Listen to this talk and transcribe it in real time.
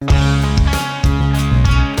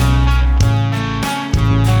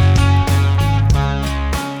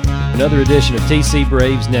another edition of TC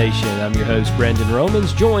Braves Nation. I'm your host, Brandon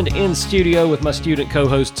Romans, joined in studio with my student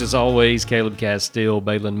co-hosts, as always, Caleb Castile,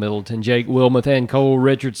 Balin Middleton, Jake Wilmoth, and Cole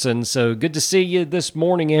Richardson. So good to see you this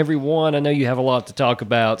morning, everyone. I know you have a lot to talk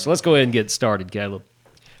about, so let's go ahead and get started, Caleb.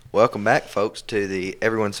 Welcome back, folks, to the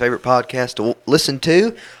everyone's favorite podcast to listen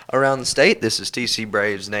to around the state. This is TC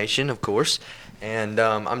Braves Nation, of course. And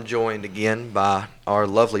I'm joined again by our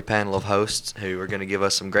lovely panel of hosts who are going to give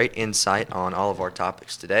us some great insight on all of our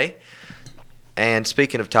topics today. And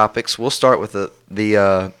speaking of topics, we'll start with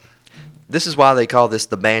the this is why they call this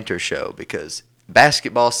the banter show, because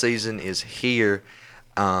basketball season is here.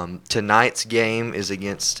 Tonight's game is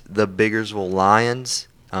against the Biggersville Lions,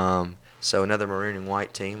 so another maroon and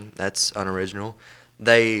white team. That's unoriginal.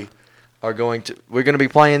 We're going to be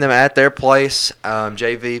playing them at their place.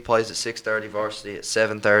 JV plays at 6:30, varsity at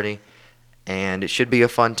 7:30, and it should be a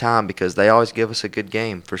fun time because they always give us a good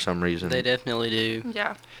game for some reason. They definitely do.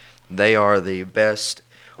 Yeah. They are the best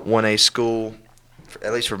 1A school,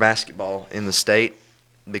 at least for basketball, in the state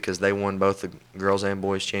because they won both the girls and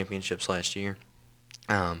boys championships last year.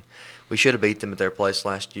 We should have beat them at their place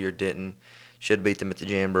last year, didn't. Should have beat them at the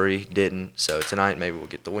Jamboree, didn't. So tonight maybe we'll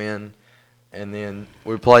get the win. And then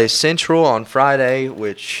we play Central on Friday,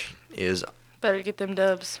 which is Better get them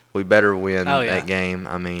dubs. we better win Oh, yeah. that game.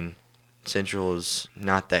 I mean, Central is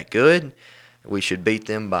not that good. We should beat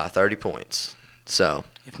them by 30 points. So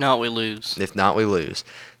If not, we lose. if not, we lose.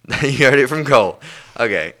 You heard it from Cole.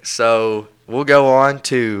 Okay, so we'll go on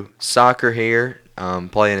to soccer here,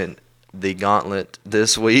 playing in the gauntlet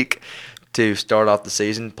this week to start off the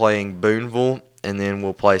season, playing Booneville. And then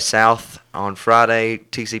we'll play South on Friday,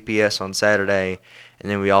 TCPS on Saturday, and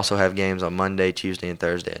then we also have games on Monday, Tuesday, and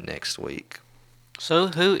Thursday next week. So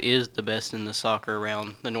who is the best in the soccer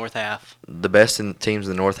around the north half? The best in teams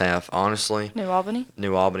in the North Half, honestly, New Albany?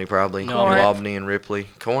 New Albany probably. New New Albany. Albany and Ripley.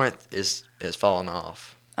 Corinth has fallen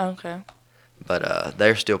off, Okay. but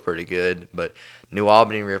they're still pretty good. But New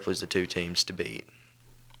Albany and Ripley is the two teams to beat,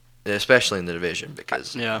 especially in the division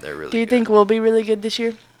because Yeah. they're really Do you good. think we'll be really good this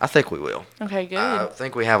year? I think we will. Okay, good. I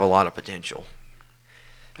think we have a lot of potential.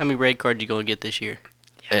 How many red cards you going to get this year?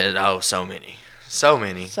 And so many. So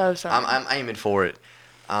many. So. I'm aiming for it.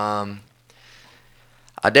 I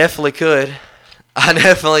definitely could. I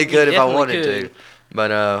definitely could if I definitely wanted could. to.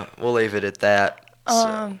 But we'll leave it at that.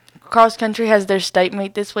 So, Cross country has their state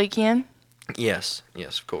meet this weekend. yes,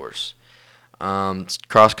 of course.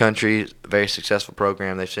 Cross country, very successful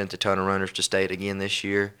program. They've sent a ton of runners to state again this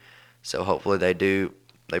year. So hopefully they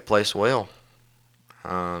place well.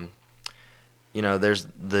 There's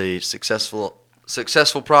the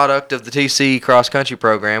successful product of the TC cross country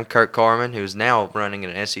program, Kirk Carmen, who's now running in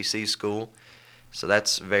an SEC school. So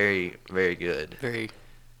that's very, very good.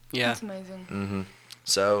 Yeah. That's amazing.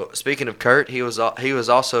 So speaking of Kurt, he was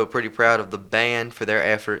also pretty proud of the band for their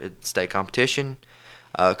effort at state competition.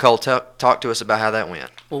 Cole, talk to us about how that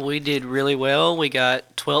went. Well, we did really well. We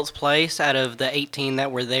got 12th place out of the 18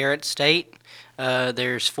 that were there at state.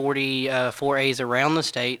 There's 44 A's around the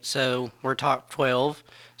state, so we're top 12.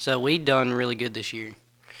 So we done really good this year.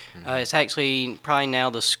 It's actually probably now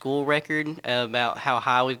the school record about how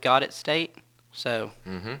high we've got at state. So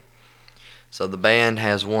So the band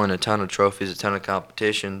has won a ton of trophies, a ton of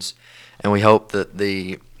competitions, and we hope that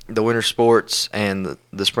the winter sports and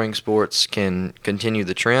the spring sports can continue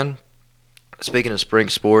the trend. Speaking of spring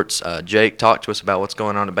sports, Jake, talk to us about what's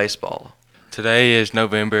going on in baseball. Today is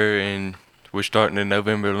November, and we're starting the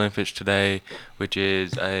November Olympics today, which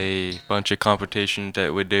is a bunch of competitions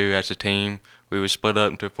that we do as a team. We were split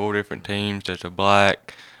up into 4 different teams. There's a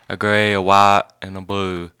black, a gray, a white, and a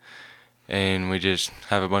blue. And we just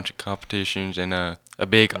have a bunch of competitions and a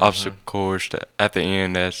big obstacle course at the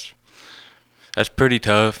end that's pretty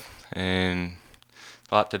tough. And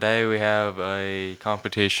like today we have a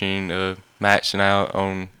competition of maxing out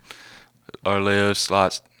on our lifts,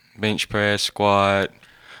 like bench press, squat,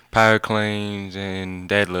 power cleans, and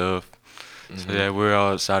deadlift. So yeah, we're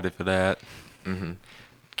all excited for that. Can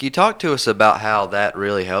you talk to us about how that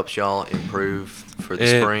really helps y'all improve for the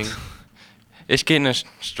spring? It's getting us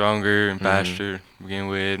stronger and faster to begin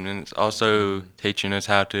with, and it's also teaching us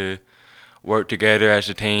how to work together as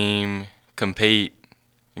a team, compete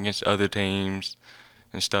against other teams,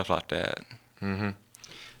 and stuff like that.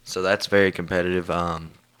 So that's very competitive. I've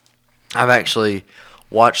actually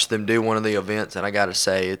watched them do one of the events, and I got to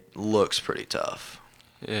say, it looks pretty tough.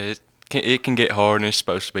 Yeah, it can get hard, and it's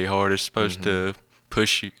supposed to be hard. It's supposed to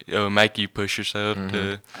push you, make you push yourself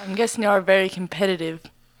to. I'm guessing you are very competitive.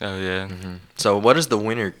 Oh yeah. So what does the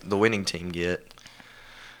winning team get?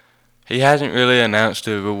 He hasn't really announced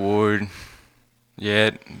a reward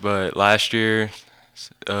yet, but last year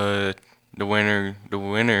Like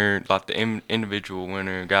the individual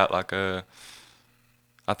winner got like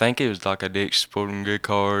I think it was like a Dick's Sporting Good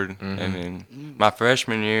card. And then my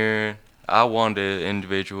freshman year, I won the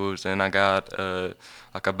individuals, and I got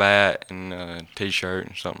like a bat and a T-shirt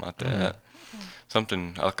and something like that.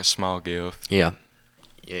 Something like a small gift. Yeah.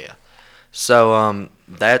 Yeah. So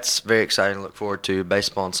that's very exciting to look forward to.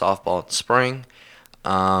 Baseball and softball in the spring.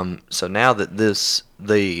 So now that the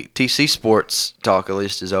TC sports talk at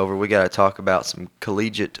least is over, we got to talk about some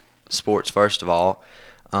collegiate sports first of all.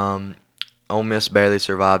 Ole Miss barely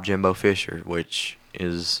survived Jimbo Fisher, which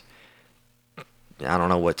is, I don't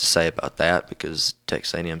know what to say about that because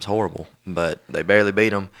Texas A&M's horrible, but they barely beat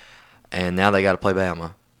them, and now they got to play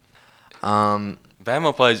Bama.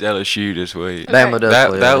 Bama plays LSU this week. Bama does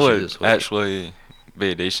play That LSU would this week. actually be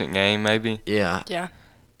a decent game, maybe. Yeah. Yeah.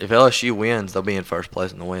 If LSU wins, they'll be in first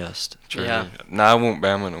place in the West. True. Yeah. No, I want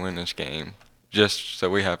Bama to win this game, just so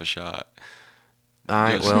we have a shot. All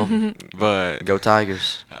right, Yes. well, But go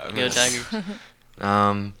Tigers. Go Tigers.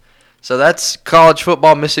 So that's college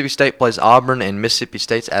football. Mississippi State plays Auburn, and Mississippi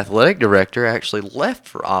State's athletic director actually left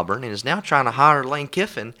for Auburn and is now trying to hire Lane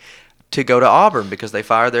Kiffin to go to Auburn because they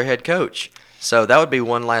fired their head coach. So that would be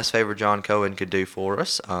one last favor John Cohen could do for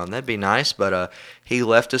us. That'd be nice, but he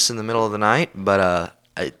left us in the middle of the night, but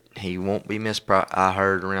he won't be missed, I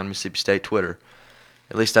heard, around Mississippi State Twitter.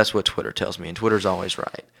 At least that's what Twitter tells me, and Twitter's always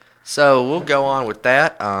right. So we'll go on with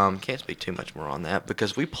that. Can't speak too much more on that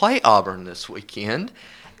because we play Auburn this weekend,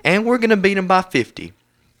 and we're going to beat them by 50.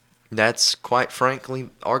 That's quite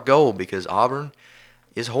frankly our goal because Auburn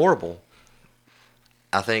is horrible.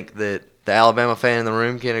 I think that the Alabama fan in the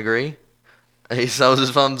room can agree. He throws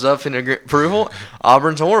his thumbs up in approval.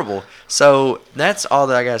 Auburn's horrible. So that's all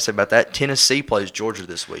that I got to say about that. Tennessee plays Georgia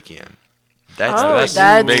this weekend. That's That's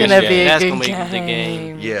the biggest gonna game. be a That's good gonna be the game.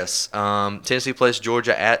 game. Yes. Tennessee plays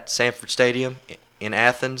Georgia at Sanford Stadium in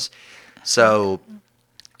Athens. So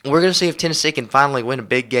we're going to see if Tennessee can finally win a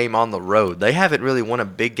big game on the road. They haven't really won a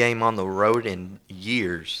big game on the road in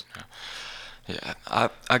years. yeah,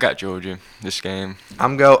 I got Georgia this game.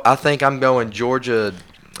 I think I'm going Georgia.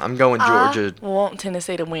 I'm going Georgia. I want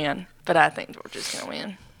Tennessee to win, but I think Georgia's gonna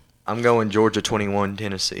win. I'm going Georgia 21,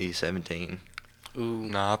 Tennessee 17. Ooh.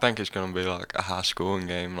 No, I think it's gonna be like a high scoring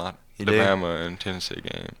game, like You the do? Bama and Tennessee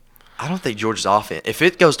game. I don't think Georgia's offense. If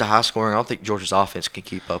it goes to high scoring, I don't think Georgia's offense can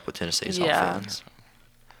keep up with Tennessee's Yeah. offense.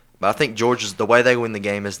 But I think Georgia's the way they win the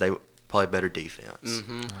game is they play better defense.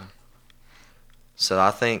 Mm-hmm. So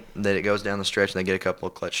I think that it goes down the stretch and they get a couple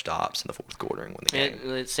of clutch stops in the fourth quarter and win the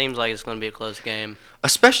game. It seems like it's going to be a close game.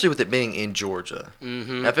 Especially with it being in Georgia.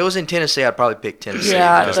 Mm-hmm. Now, if it was in Tennessee, I'd probably pick Tennessee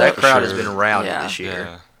Yeah, because that for crowd has sure. been rowdy Yeah. this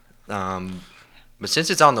year. Yeah. But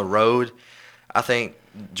since it's on the road, I think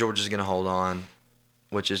Georgia's going to hold on,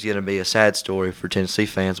 which is going to be a sad story for Tennessee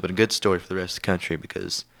fans, but a good story for the rest of the country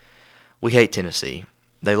because we hate Tennessee.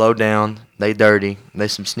 They low down, they dirty, they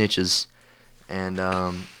some snitches, and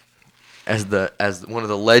as one of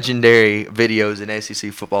the legendary videos in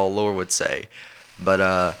ACC football lore would say.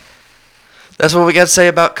 But that's what we got to say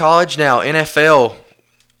about college. Now, NFL,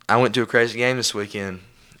 I went to a crazy game this weekend.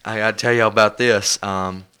 I got to tell y'all about this.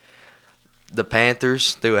 The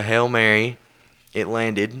Panthers threw a Hail Mary. It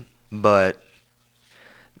landed, but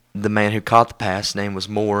the man who caught the pass name was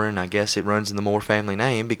Moore, and I guess it runs in the Moore family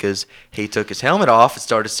name because he took his helmet off and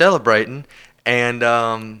started celebrating, and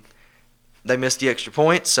they missed the extra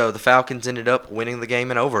point, so the Falcons ended up winning the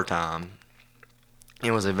game in overtime.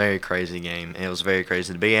 It was a very crazy game. It was very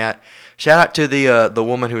crazy to be at. Shout out to the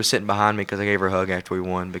woman who was sitting behind me because I gave her a hug after we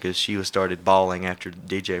won because she started bawling after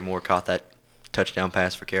DJ Moore caught that touchdown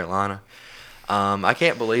pass for Carolina. I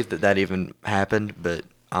can't believe that even happened, but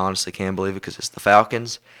I honestly can believe it because it's the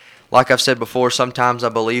Falcons. Like I've said before, sometimes I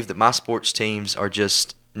believe that my sports teams are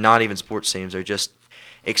just not even sports teams. They're just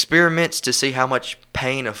experiments to see how much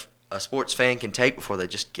pain a sports fan can take before they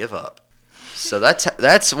just give up. So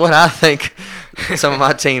that's what I think some of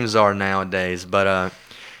my teams are nowadays. But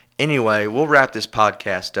anyway, we'll wrap this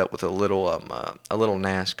podcast up with a little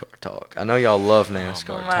NASCAR talk. I know y'all love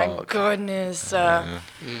NASCAR Oh my talk. goodness.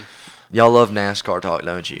 Y'all love NASCAR talk,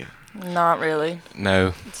 don't you? Not really.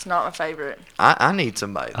 No. It's not my favorite. I need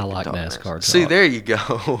somebody. I that like can talk NASCAR See, talk. there you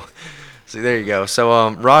go. See, there you go.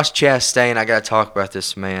 So, Ross Chastain, I got to talk about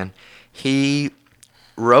this man. He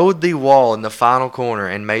rode the wall in the final corner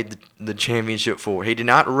and made the championship four. He did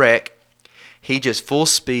not wreck. He just full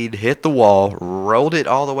speed hit the wall, rolled it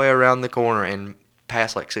all the way around the corner, and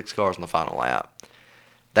passed like 6 cars on the final lap.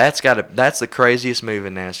 That's the craziest move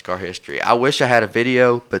in NASCAR history. I wish I had a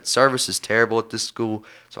video, but service is terrible at this school,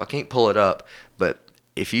 so I can't pull it up. But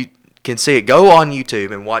if you can see it, go on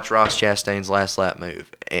YouTube and watch Ross Chastain's last lap move.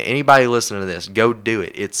 Anybody listening to this, go do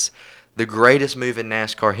it. It's the greatest move in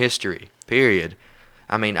NASCAR history, period.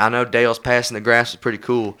 I mean, I know Dale's passing the grass was pretty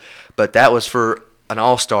cool, but that was for an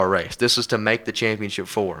all-star race. This was to make the championship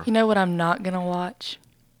 4. You know what I'm not going to watch?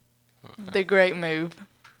 The Great Move.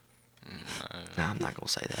 No, I'm not going to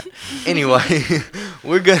say that. Anyway,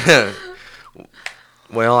 we're going to...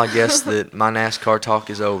 Well, I guess that my NASCAR talk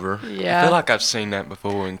is over. Yeah. I feel like I've seen that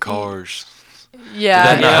before in Cars.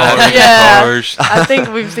 Yeah. Did that not happen in Yeah. Cars? I think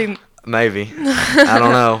we've seen. Maybe. I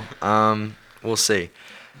don't know. We'll see.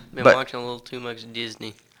 Been But- watching a little too much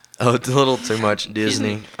Disney. Oh, it's a little too much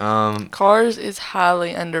Disney. Cars is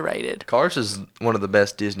highly underrated. Cars is one of the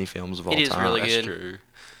best Disney films of all It is time. really That's good. true.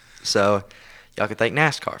 So, y'all can thank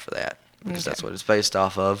NASCAR for that because Okay. that's what it's based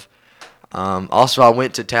off of. Also, I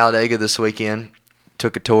went to Talladega this weekend,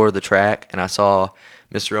 took a tour of the track, and I saw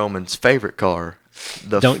Mr. Ullman's favorite car.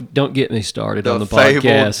 Don't get me started the on the fabled-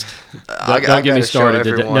 podcast. I Don't get me gotta show started.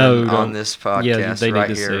 everyone No, on don't. this Yeah, podcast they need right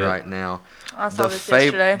to see here, it. right now. I saw this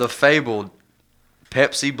yesterday. The fabled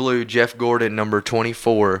Pepsi Blue Jeff Gordon number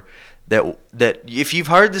 24. That if you've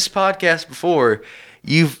heard this podcast before,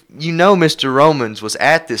 you know Mr. Romans was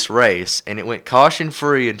at this race and it went caution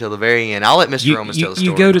free until the very end. I'll let Mr. Romans tell the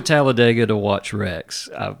story. You go to Talladega to watch Rex.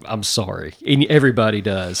 I'm sorry. And everybody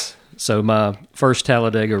does. So my first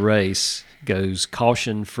Talladega race goes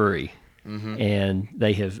caution free. Mm-hmm.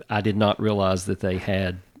 And I did not realize that they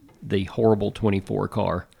had the horrible 24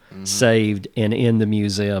 car saved and in the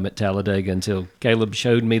museum at Talladega until Caleb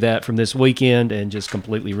showed me that from this weekend and just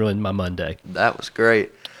completely ruined my Monday. That was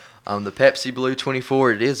great. The Pepsi Blue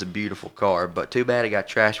 24, it is a beautiful car, but too bad it got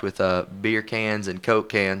trashed with beer cans and Coke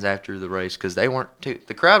cans after the race because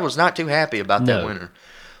the crowd was not too happy about that No. winner.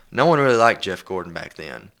 No one really liked Jeff Gordon back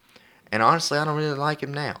then. And honestly, I don't really like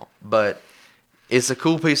him now. But it's a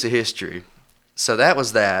cool piece of history. So that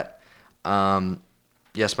was that.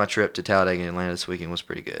 Yes, my trip to Talladega and Atlanta this weekend was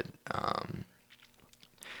pretty good.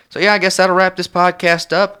 So yeah, I guess that'll wrap this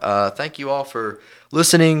podcast up. Thank you all for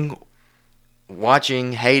listening,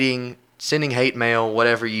 watching, hating, sending hate mail,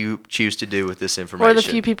 whatever you choose to do with this information. Or the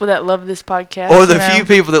few people that love this podcast. Or the you know. few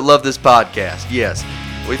people that love this podcast. Yes.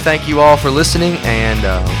 We thank you all for listening, and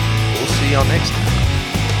we'll see y'all next time.